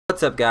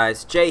What's up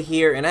guys, Jay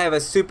here, and I have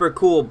a super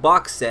cool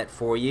box set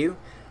for you.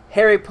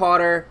 Harry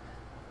Potter,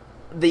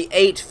 the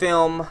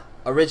 8-film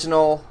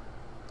original,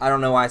 I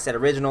don't know why I said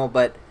original,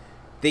 but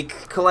the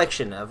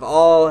collection of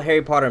all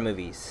Harry Potter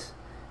movies.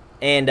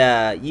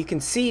 And you can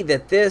see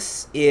that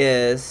this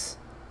is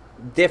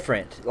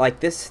different. Like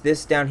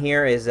this down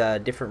here is a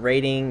different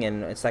rating,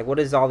 and it's like, what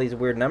is all these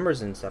weird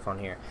numbers and stuff on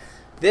here?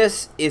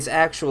 This is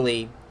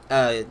actually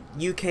a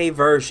UK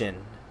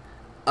version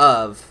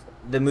of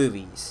the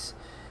movies,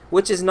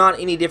 which is not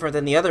any different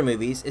than the other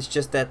movies. It's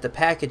just that the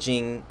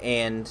packaging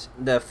and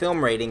the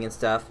film rating and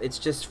stuff, it's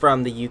just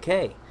from the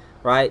UK,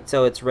 right?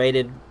 So it's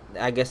rated,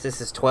 I guess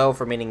this is 12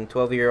 for meaning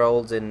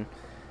 12-year-olds and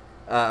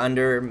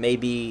under,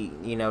 maybe,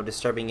 you know,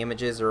 disturbing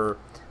images, or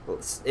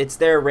it's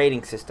their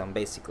rating system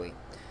basically.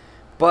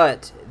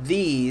 But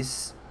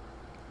this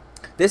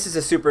is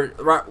a super,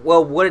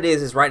 well, what it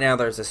is right now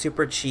there's a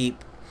super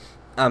cheap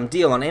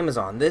deal on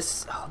Amazon.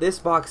 This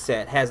box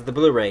set has the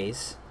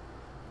Blu-rays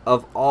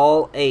of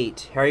all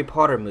 8 Harry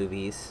Potter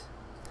movies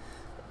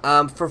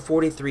for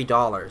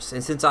 $43.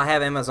 And since I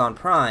have Amazon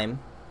Prime,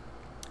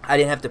 I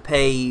didn't have to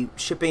pay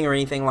shipping or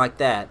anything like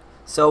that.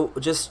 So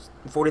just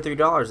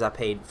 $43 I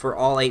paid for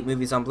all 8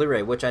 movies on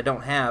Blu-ray, which I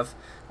don't have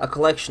a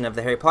collection of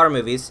the Harry Potter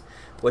movies,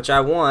 which I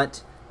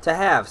want to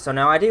have. So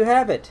now I do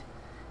have it.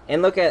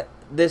 And look at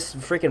this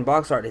freaking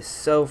box art. It's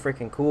so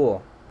freaking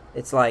cool.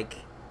 It's like,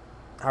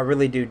 I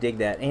really do dig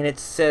that. And it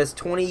says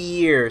 20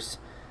 years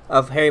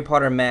of Harry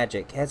Potter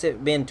magic. Has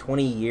it been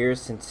 20 years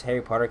since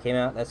Harry Potter came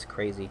out? That's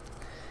crazy.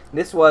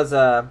 This was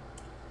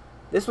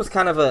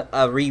kind of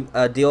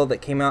a deal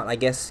that came out, I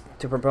guess,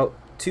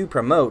 to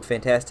promote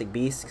Fantastic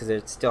Beasts, because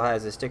it still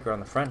has a sticker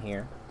on the front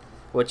here,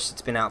 which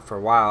it's been out for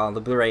a while.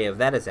 The Blu-ray of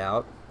that is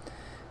out.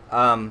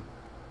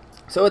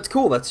 So it's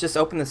cool. Let's just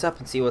open this up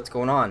and see what's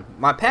going on.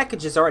 My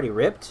package is already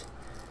ripped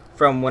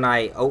from when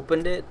I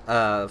opened it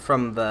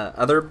from the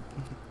other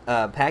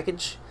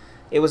package.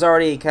 It was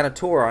already kind of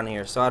tore on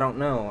here, so I don't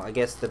know. I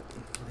guess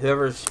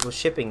whoever was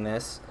shipping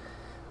this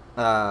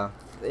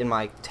in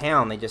my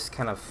town, they just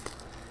kind of,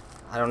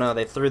 I don't know,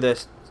 they threw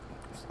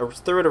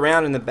it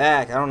around in the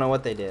back. I don't know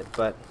what they did,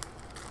 but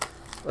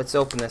let's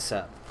open this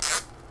up,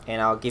 and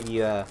I'll give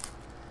you a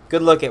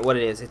good look at what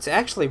it is. It's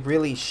actually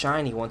really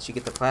shiny once you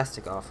get the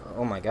plastic off.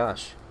 Oh my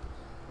gosh.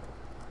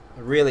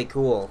 Really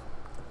cool.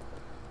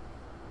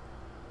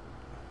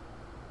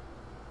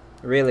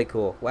 Really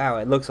cool. Wow,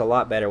 it looks a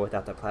lot better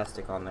without the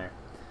plastic on there.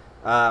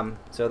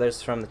 So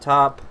there's from the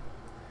top.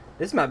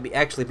 This might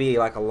actually be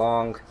like a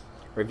long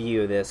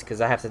review of this,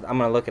 because I'm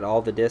gonna look at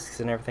all the discs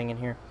and everything in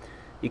here.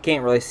 You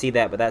can't really see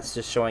that, but that's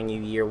just showing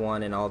you year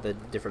 1 and all the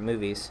different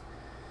movies.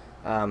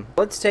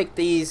 Let's take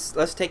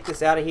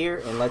this out of here,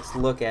 and let's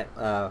look at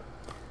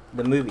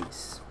the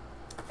movies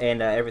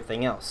and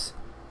everything else.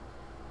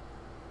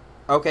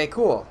 Okay,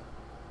 cool.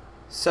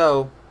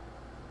 So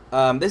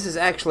this is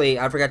actually,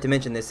 I forgot to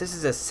mention this. This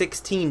is a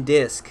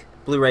 16-disc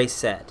Blu-ray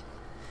set.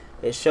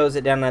 It shows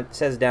it down. It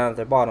says down at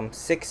the bottom,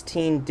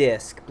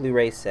 16-disc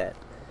Blu-ray set.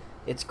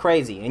 It's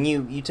crazy. And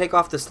you take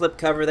off the slip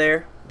cover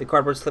there, the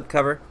cardboard slip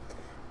cover,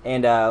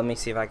 and let me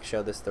see if I can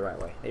show this the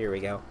right way. Here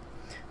we go.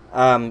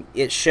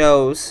 It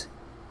shows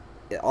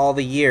all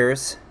the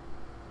years,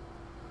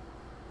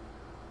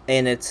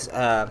 and it's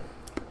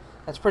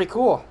that's pretty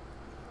cool.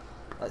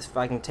 Let's see if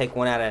I can take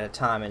one out at a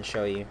time and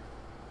show you.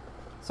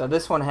 So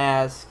this one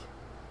has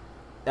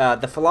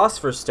the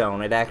Philosopher's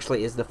Stone. It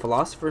actually is the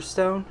Philosopher's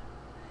Stone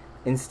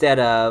instead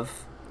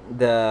of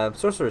the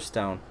Sorcerer's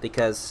Stone,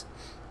 because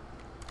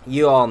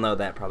you all know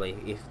that probably.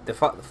 If the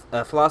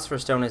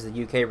Philosopher's Stone is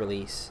the UK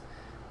release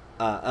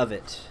of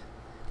it.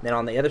 Then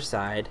on the other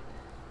side,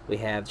 we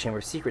have Chamber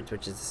of Secrets,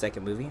 which is the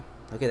second movie.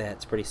 Look at that.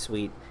 It's pretty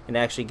sweet. And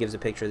it actually gives a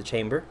picture of the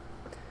chamber.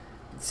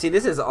 See,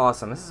 this is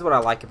awesome. This is what I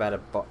like about a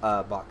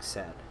box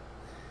set.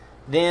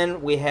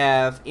 Then we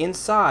have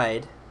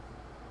inside,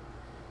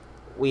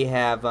 we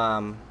have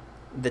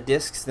the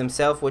discs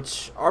themselves,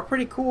 which are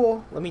pretty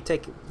cool. Let me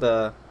take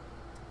the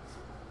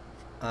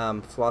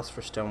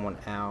Philosopher's Stone one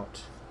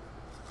out.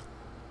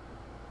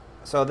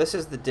 So this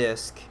is the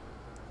disc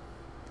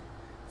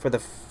for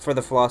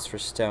the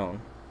Philosopher's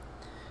Stone.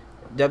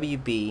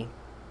 WB.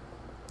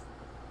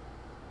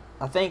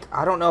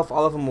 I don't know if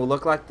all of them will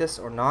look like this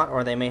or not,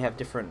 or they may have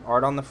different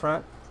art on the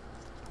front.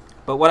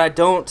 But what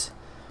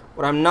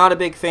I'm not a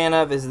big fan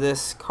of is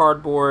this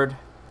cardboard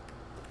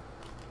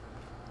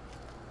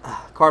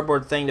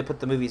thing to put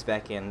the movies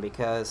back in,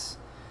 because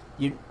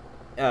it's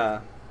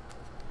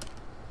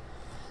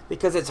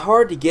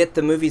hard to get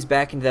the movies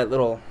back into that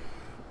little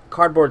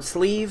cardboard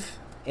sleeve,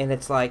 and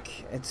it's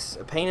like, it's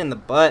a pain in the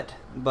butt.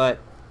 But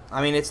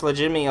I mean, it's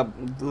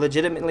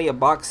legitimately a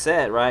box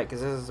set, right?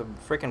 Because this is a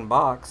freaking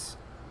box.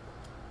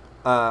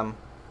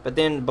 But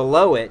then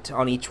below it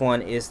on each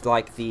one is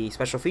like the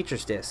special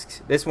features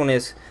discs. This one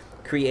is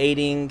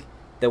Creating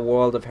the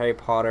World of Harry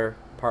Potter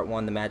Part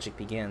 1, The Magic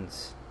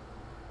Begins.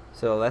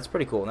 So that's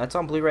pretty cool, and that's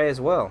on Blu-ray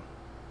as well.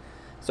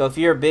 So if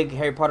you're a big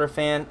Harry Potter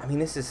fan, I mean,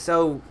 this is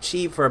so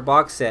cheap for a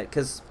box set,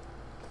 because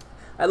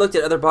I looked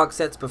at other box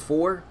sets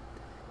before,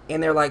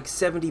 and they're like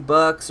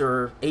 $70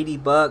 or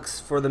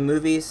 $80 for the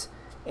movies,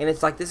 and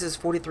it's like, this is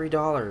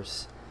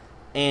 $43.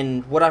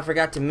 And what I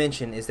forgot to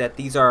mention is that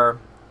these are,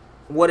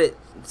 what it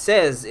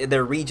says,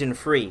 they're region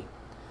free.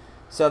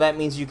 So that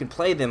means you can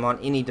play them on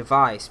any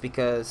device,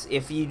 because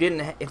if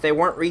they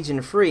weren't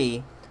region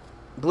free,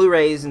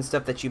 Blu-rays and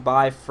stuff that you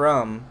buy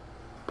from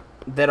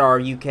that are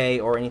UK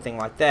or anything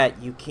like that,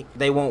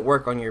 they won't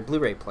work on your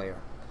Blu-ray player.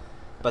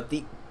 But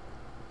these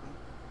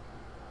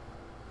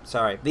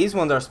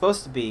ones are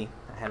supposed to be,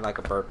 I had like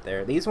a burp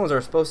there. These ones are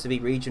supposed to be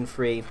region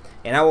free,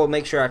 and I will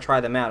make sure I try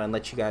them out and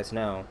let you guys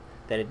know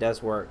that it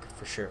does work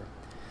for sure.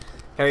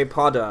 Harry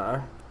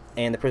Potter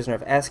and the Prisoner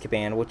of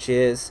Azkaban, which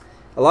is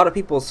a lot of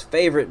people's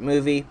favorite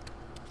movie.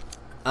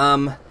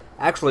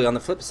 Actually, on the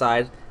flip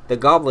side, The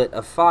Goblet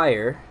of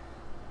Fire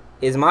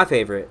is my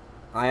favorite.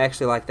 I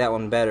actually like that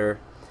one better.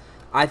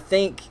 I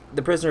think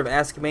The Prisoner of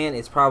Azkaban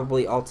is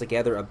probably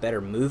altogether a better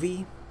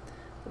movie,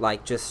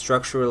 like just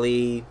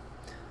structurally,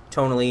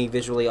 tonally,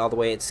 visually, all the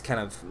way it's kind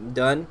of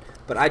done.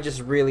 But I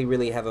just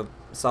really have a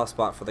soft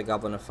spot for The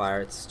Goblet of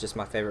Fire. It's just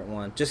my favorite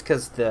one, just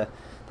because the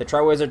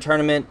Triwizard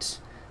Tournament,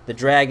 the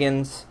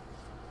dragons.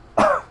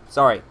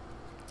 Sorry,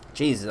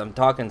 Jesus, I'm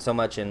talking so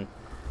much and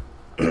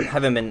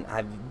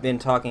I've been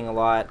talking a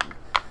lot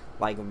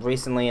like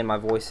recently, and my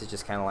voice is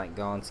just kind of like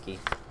gone ski.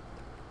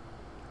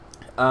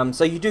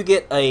 So you do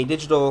get a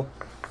digital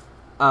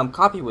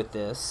copy with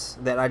this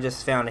that I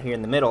just found here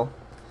in the middle,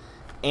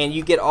 and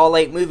you get all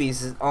 8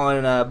 movies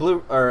on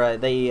Blu. Or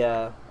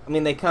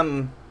they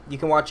come. You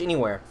can watch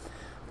anywhere,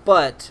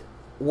 but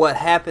what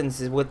happens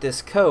is with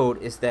this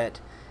code is that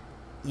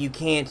you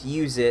can't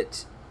use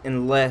it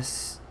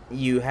unless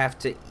you're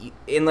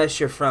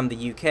from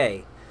the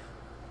UK.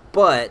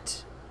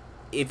 But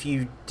if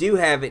you do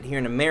have it here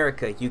in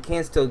America, you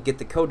can still get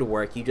the code to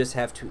work. You just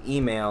have to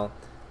email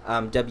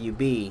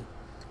WB,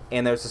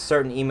 and there's a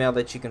certain email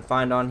that you can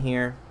find on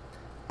here,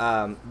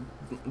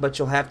 but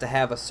you'll have to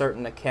have a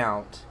certain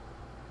account,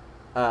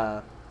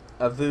 a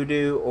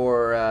Voodoo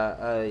or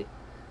a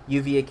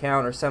UV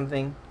account or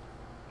something,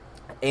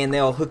 and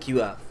they'll hook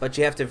you up. But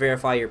you have to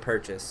verify your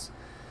purchase.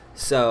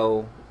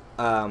 So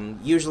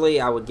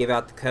usually I would give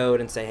out the code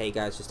and say, hey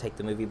guys, just take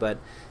the movie, but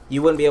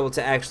you wouldn't be able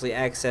to actually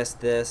access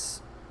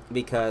this,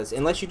 because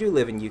unless you do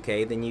live in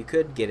UK, then you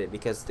could get it,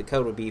 because the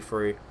code would be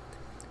for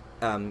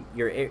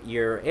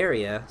your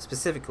area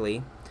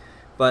specifically.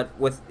 But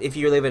if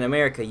you live in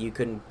America, you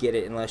couldn't get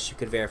it unless you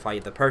could verify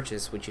the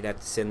purchase, which you'd have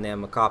to send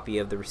them a copy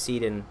of the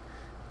receipt,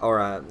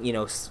 or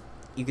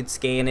you could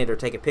scan it or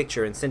take a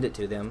picture and send it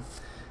to them.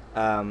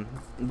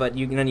 But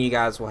none of you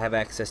guys will have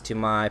access to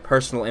my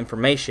personal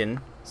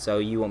information, so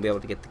you won't be able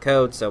to get the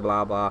code, so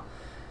blah blah.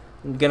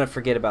 I'm gonna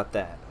forget about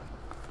that.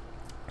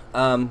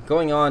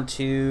 Going on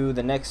to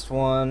the next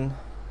one,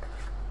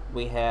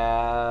 we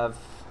have,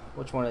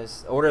 which one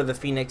is, Order of the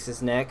Phoenix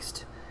is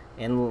next,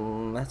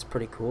 and that's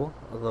pretty cool.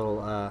 A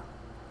little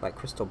like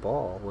crystal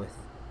ball with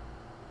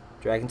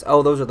dragons.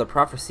 Oh, those are the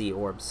prophecy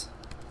orbs.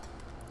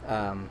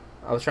 I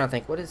was trying to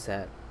think, what is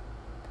that?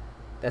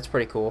 That's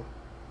pretty cool.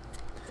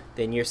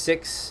 Then year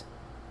 6,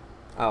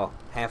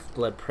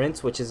 Half-Blood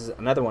Prince, which is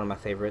another one of my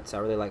favorites. I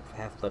really like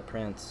Half-Blood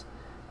Prince.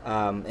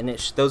 And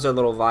those are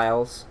little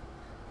vials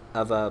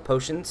of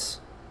potions,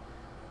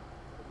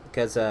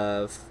 because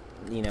of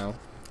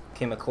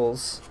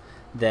chemicals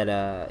that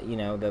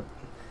the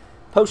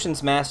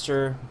potions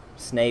master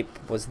Snape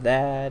was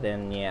that,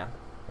 and yeah,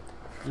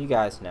 you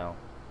guys know.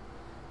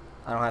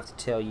 I don't have to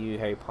tell you,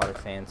 Harry Potter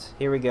fans.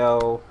 Here we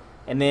go,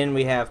 and then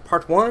we have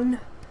part 1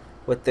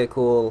 with the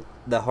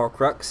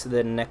Horcrux,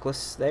 the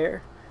necklace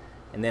there,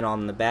 and then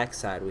on the back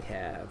side we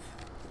have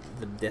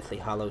the Deathly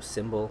Hallows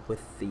symbol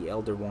with the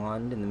Elder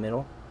Wand in the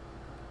middle.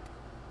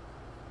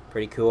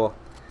 Pretty cool.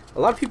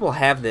 A lot of people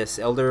have this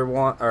Elder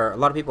Wand, or a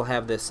lot of people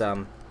have this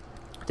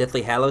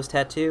Deathly Hallows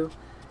tattoo.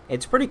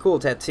 It's a pretty cool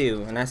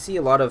tattoo, and I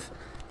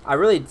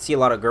really see a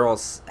lot of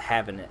girls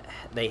having it.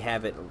 They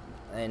have it,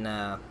 and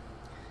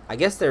I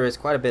guess there is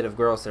quite a bit of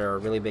girls that are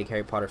really big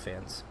Harry Potter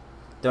fans.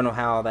 Don't know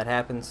how that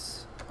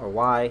happens or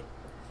why.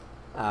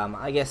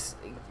 I guess,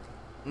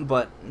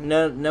 but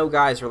no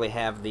guys really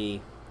have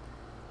the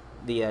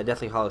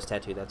Deathly Hallows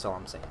tattoo. That's all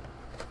I'm saying.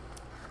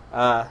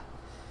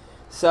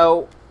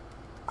 So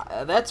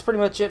that's pretty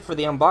much it for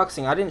the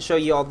unboxing. I didn't show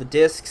you all the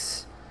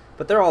discs,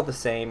 but they're all the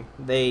same.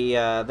 They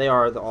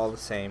are all the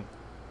same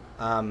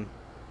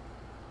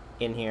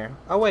in here.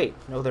 Oh wait,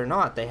 no, they're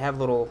not. They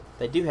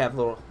do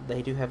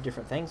have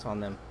different things on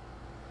them.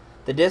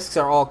 The discs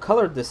are all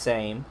colored the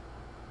same.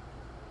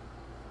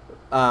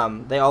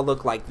 They all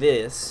look like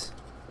this,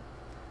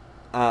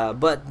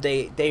 but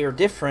they are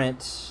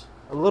different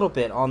a little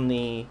bit on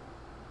the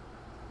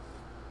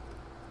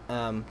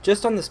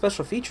just on the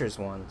special features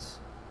ones.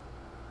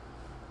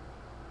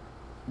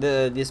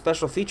 The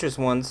special features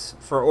ones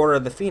for Order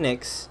of the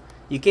Phoenix,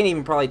 you can't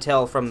even probably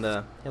tell from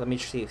the. Here, let me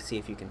see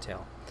if you can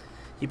tell.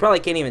 You probably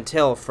can't even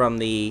tell from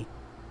the.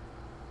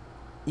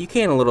 You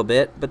can a little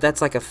bit, but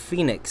that's like a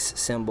phoenix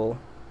symbol,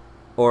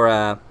 or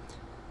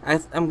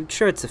I'm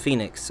sure it's a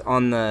phoenix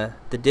on the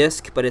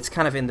disc, but it's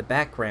kind of in the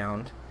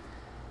background.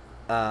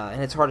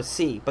 and it's hard to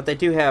see. But they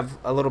do have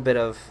a little bit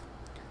of,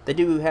 they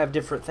do have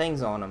different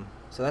things on them,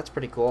 so that's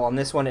pretty cool. On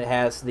this one, it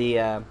has the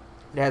it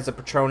has a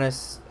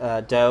Patronus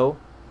dough.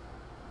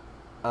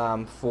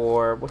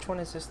 For which one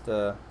is this?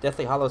 The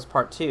Deathly Hallows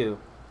Part 2.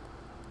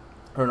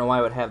 I don't know why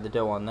I would have the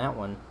dough on that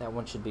one. That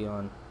one should be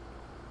on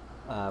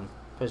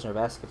Prisoner of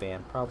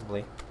Azkaban,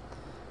 probably.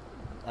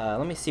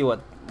 Let me see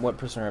what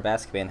Prisoner of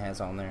Azkaban has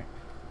on there.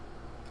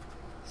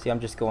 See, I'm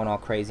just going all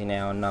crazy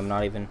now, and I'm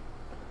not even...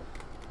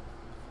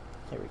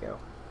 Here we go.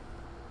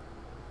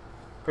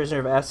 Prisoner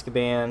of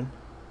Azkaban.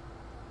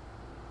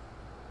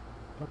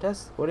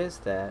 What is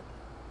that?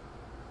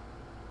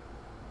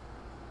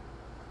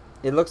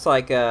 It looks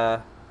like,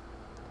 I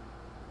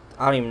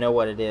don't even know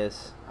what it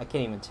is. I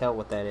can't even tell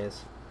what that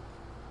is.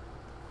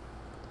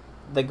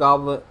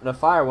 The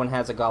fire one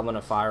has a Goblet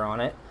of Fire on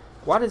it.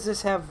 Why does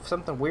this have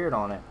something weird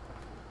on it?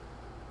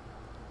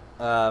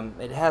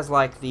 It has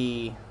like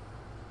the...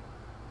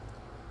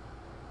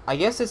 I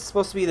guess it's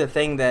supposed to be the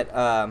thing that,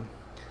 I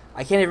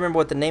can't even remember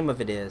what the name of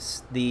it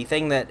is. The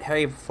thing that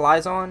Harry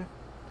flies on,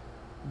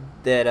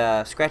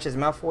 that scratches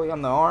Malfoy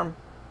on the arm.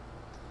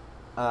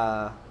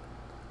 I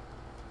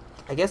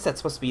guess that's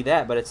supposed to be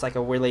that, but it's like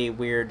a really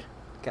weird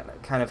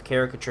kind of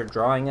caricature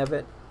drawing of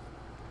it.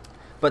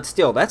 But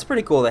still, that's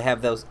pretty cool to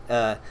have those.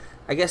 I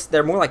guess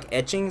they're more like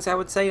etchings, I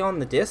would say, on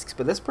the discs,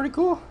 but that's pretty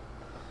cool.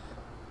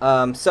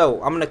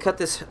 So I'm gonna cut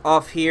this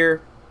off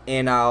here,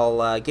 and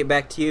I'll get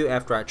back to you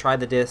after I try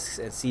the discs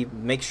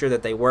and make sure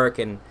that they work.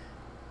 And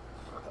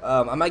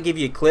I might give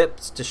you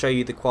clips to show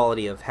you the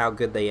quality of how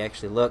good they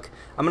actually look.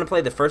 I'm gonna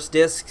play the first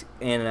disc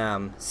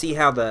and see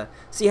how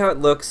it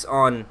looks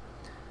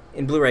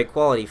in Blu-ray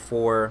quality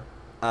for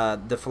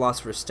the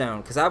Philosopher's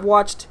Stone, because I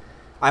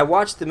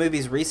watched the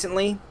movies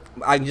recently.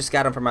 I just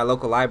got them from my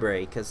local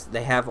library because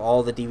they have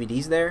all the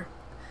DVDs there,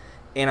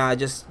 and I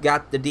just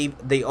got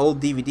the old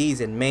DVDs,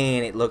 and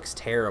man, it looks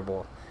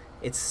terrible.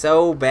 It's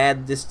so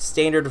bad. Just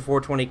standard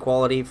 420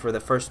 quality for the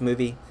first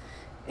movie,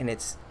 and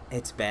it's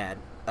bad.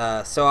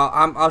 So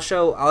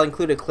I'll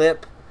include a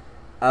clip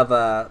of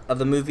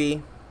the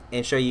movie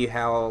and show you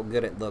how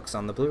good it looks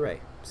on the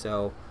Blu-ray.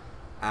 So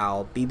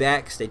I'll be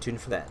back. Stay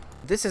tuned for that.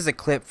 This is a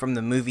clip from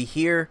the movie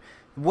here.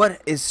 What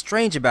is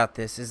strange about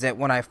this is that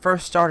when I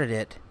first started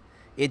it,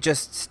 it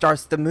just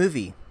starts the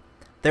movie.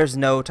 There's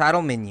no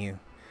title menu.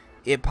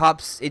 It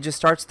just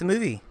starts the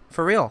movie.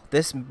 For real.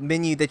 This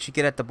menu that you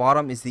get at the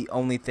bottom is the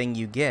only thing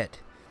you get.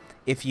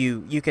 If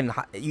you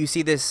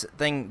see this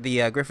thing, the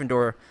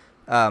Gryffindor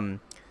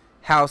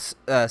house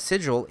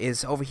sigil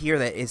is over here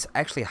that is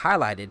actually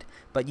highlighted,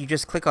 but you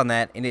just click on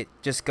that and it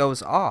just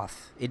goes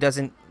off. It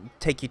doesn't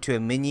take you to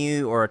a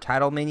menu or a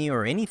title menu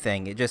or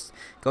anything. It just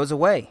goes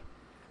away.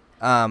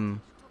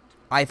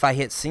 If I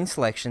hit scene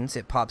selections,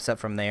 it pops up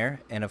from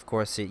there, and of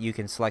course you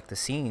can select the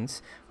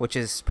scenes, which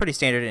is pretty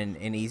standard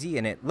and easy,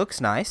 and it looks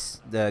nice,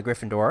 the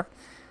Gryffindor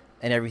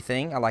and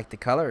everything. I like the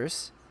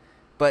colors,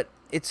 but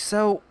it's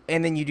so...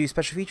 And then you do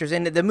special features,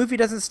 and the movie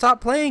doesn't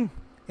stop playing.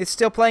 It's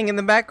still playing in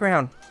the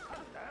background.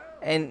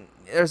 And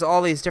there's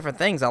all these different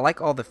things. I like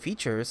all the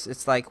features.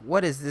 It's like,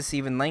 what is this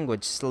even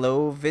language?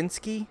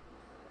 Slovinsky?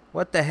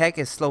 What the heck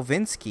is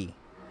Slovinsky?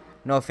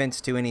 No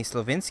offense to any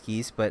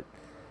Slovinskys, but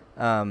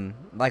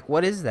like,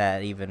 what is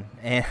that even?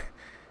 And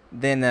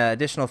then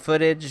additional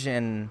footage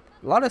and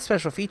a lot of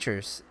special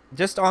features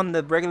just on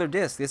the regular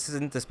disc. This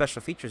isn't the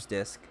special features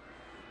disc.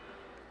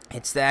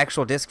 It's the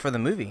actual disc for the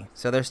movie.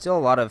 So there's still a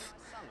lot of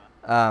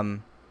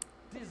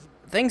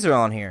things are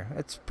on here.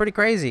 It's pretty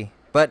crazy.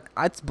 But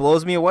it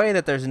blows me away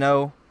that there's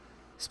no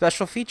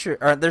special feature,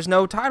 or there's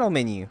no title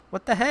menu.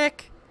 What the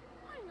heck?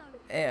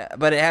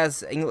 But it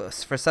has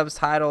English for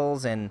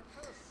subtitles and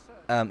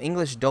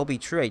English Dolby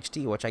True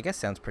HD, which I guess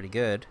sounds pretty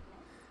good.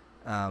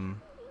 I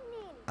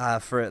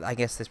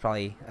guess it's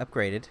probably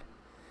upgraded.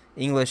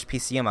 English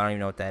PCM, I don't even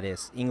know what that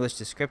is. English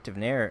Descriptive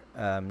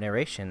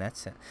Narration.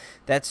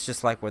 That's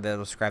just like where they'll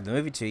describe the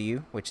movie to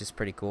you, which is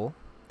pretty cool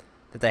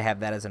that they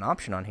have that as an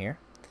option on here.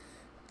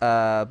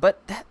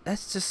 But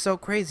that's just so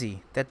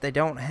crazy that they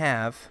don't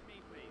have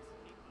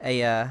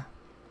a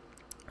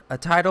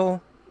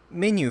title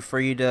menu for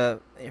you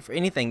for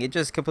anything. It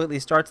just completely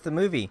starts the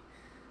movie.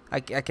 I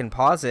can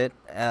pause it,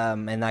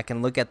 and I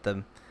can look at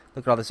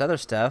all this other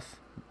stuff.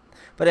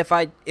 But if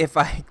I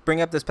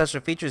bring up the special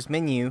features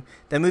menu,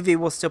 the movie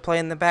will still play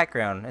in the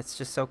background. It's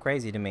just so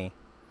crazy to me.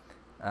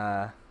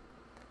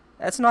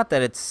 That's not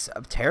that it's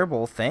a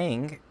terrible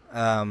thing.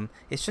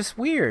 It's just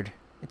weird.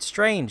 It's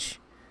strange.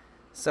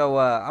 So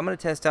I'm gonna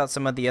test out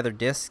some of the other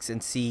discs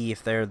and see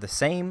if they're the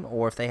same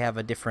or if they have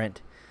a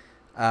different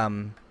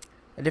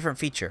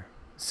feature.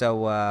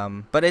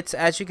 So, but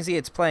as you can see,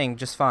 it's playing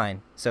just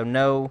fine. So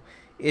no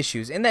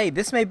issues. And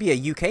this may be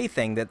a UK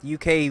thing, that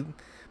UK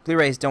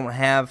Blu-rays don't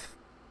have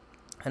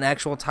an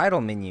actual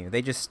title menu.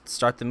 They just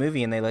start the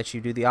movie and they let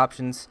you do the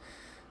options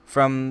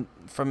from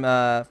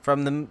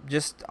the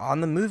just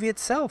on the movie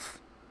itself.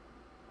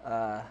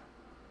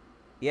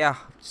 Yeah,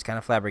 just kind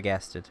of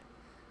flabbergasted.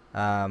 So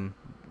I'm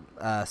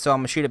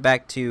gonna shoot it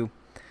back to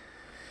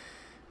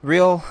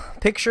real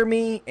picture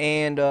me,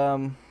 and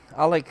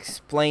I'll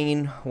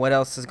explain what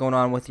else is going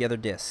on with the other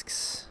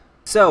discs.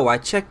 So I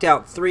checked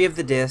out 3 of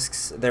the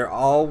discs. They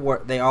all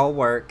work.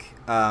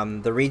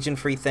 The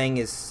region-free thing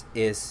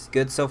is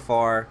good so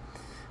far.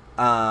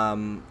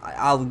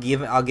 I'll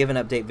give an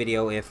update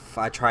video if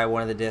I try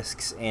one of the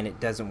discs and it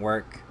doesn't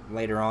work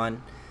later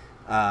on.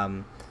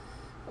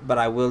 But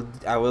I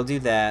will do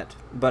that.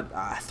 But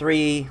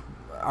 3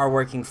 are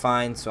working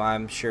fine, so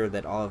I'm sure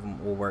that all of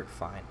them will work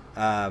fine.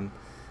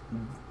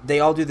 They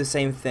all do the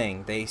same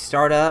thing. They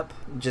start up,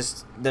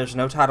 just there's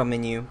no title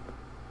menu.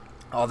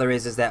 All there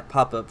is that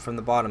pop-up from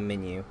the bottom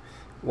menu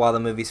while the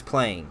movie's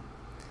playing.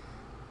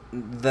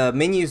 The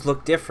menus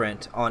look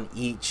different on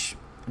each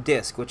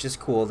disc, which is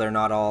cool. They're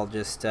not all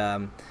just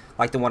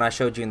like the one I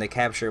showed you in the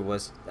capture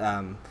was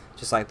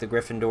just like the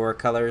Gryffindor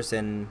colors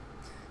and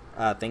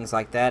things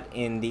like that.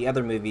 In the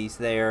other movies,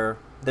 they're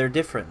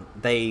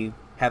different. They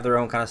have their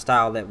own kind of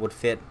style that would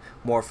fit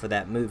more for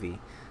that movie.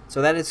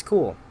 So that is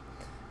cool.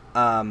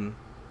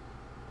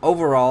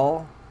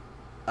 Overall,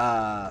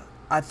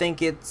 I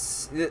think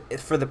it's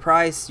for the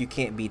price, you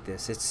can't beat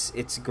this.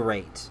 It's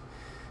great.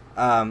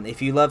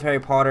 If you love Harry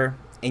Potter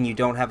and you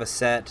don't have a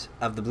set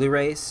of the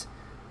Blu-rays,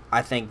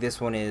 I think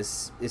this one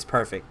is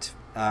perfect.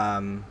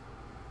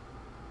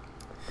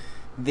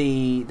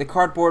 The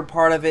cardboard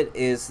part of it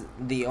is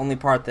the only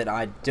part that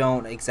I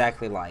don't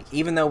exactly like.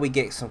 Even though we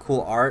get some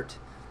cool art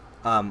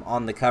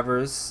on the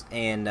covers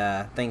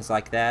and things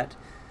like that,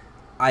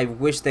 I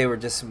wish they were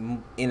just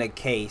in a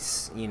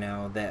case, you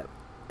know, that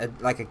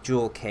like a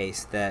jewel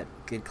case that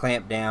could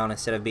clamp down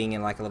instead of being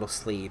in like a little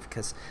sleeve,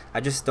 because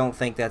I just don't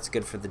think that's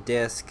good for the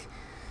disc.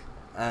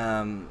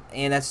 And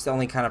that's the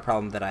only kind of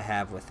problem that I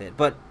have with it.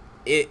 But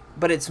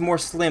it's more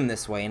slim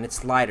this way, and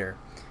it's lighter.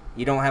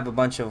 You don't have a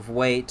bunch of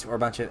weight or a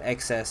bunch of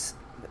excess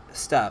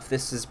stuff.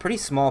 This is pretty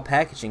small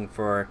packaging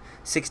for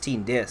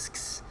 16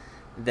 discs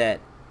that,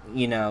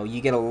 you know, you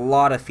get a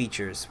lot of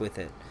features with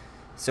it.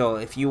 So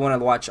if you want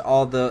to watch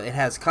it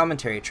has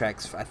commentary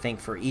tracks, I think,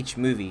 for each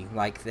movie.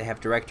 Like they have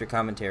director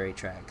commentary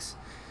tracks.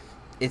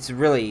 It's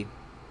really,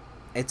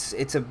 it's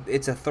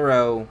a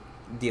thorough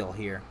deal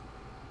here.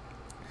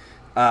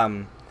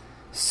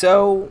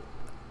 So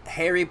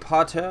Harry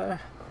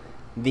Potter,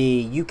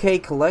 the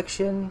UK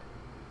collection,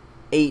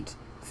 8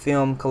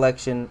 film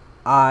collection,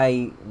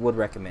 I would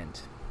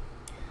recommend.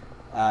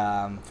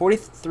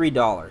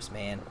 $43,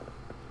 man.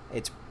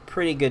 It's a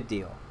pretty good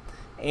deal.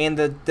 And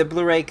the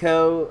Blu-ray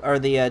code, or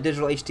the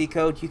digital HD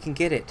code, you can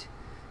get it.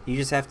 You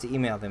just have to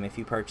email them if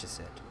you purchase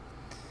it.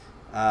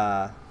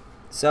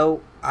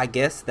 So I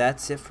guess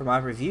that's it for my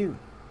review.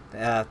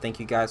 Thank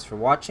you guys for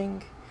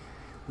watching.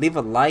 Leave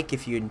a like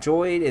if you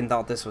enjoyed and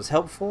thought this was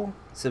helpful.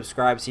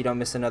 Subscribe so you don't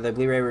miss another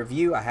Blu-ray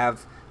review. I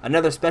have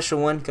another special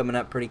one coming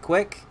up pretty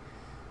quick.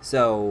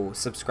 So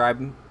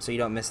subscribe so you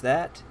don't miss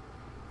that.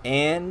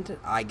 And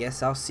I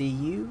guess I'll see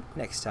you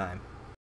next time.